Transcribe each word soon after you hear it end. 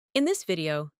In this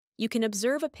video, you can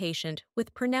observe a patient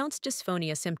with pronounced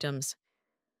dysphonia symptoms.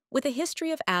 With a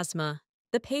history of asthma,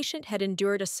 the patient had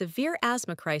endured a severe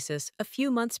asthma crisis a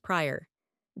few months prior,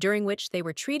 during which they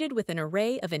were treated with an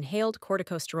array of inhaled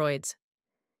corticosteroids.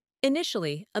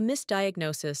 Initially, a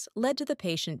misdiagnosis led to the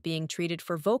patient being treated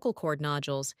for vocal cord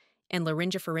nodules and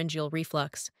laryngopharyngeal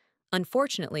reflux,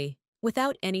 unfortunately,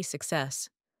 without any success.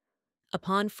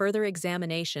 Upon further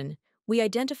examination, we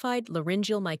identified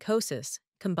laryngeal mycosis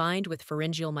combined with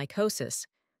pharyngeal mycosis,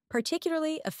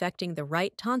 particularly affecting the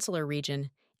right tonsillar region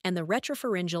and the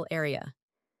retropharyngeal area.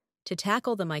 To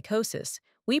tackle the mycosis,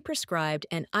 we prescribed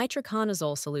an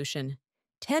itraconazole solution,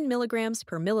 10 milligrams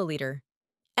per milliliter,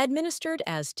 administered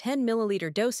as 10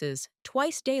 milliliter doses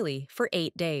twice daily for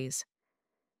 8 days.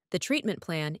 The treatment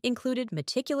plan included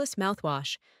meticulous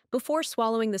mouthwash before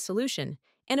swallowing the solution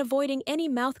and avoiding any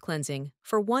mouth cleansing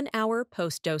for 1 hour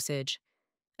post-dosage.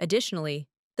 Additionally,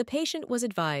 the patient was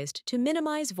advised to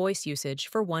minimize voice usage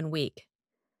for 1 week.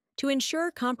 To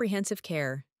ensure comprehensive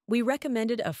care, we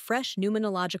recommended a fresh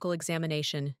pneumonological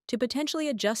examination to potentially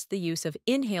adjust the use of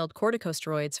inhaled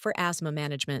corticosteroids for asthma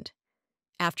management.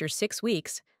 After 6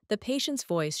 weeks, the patient's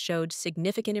voice showed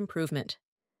significant improvement.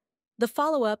 The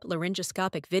follow-up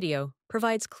laryngoscopic video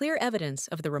provides clear evidence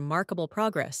of the remarkable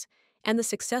progress and the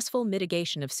successful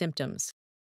mitigation of symptoms.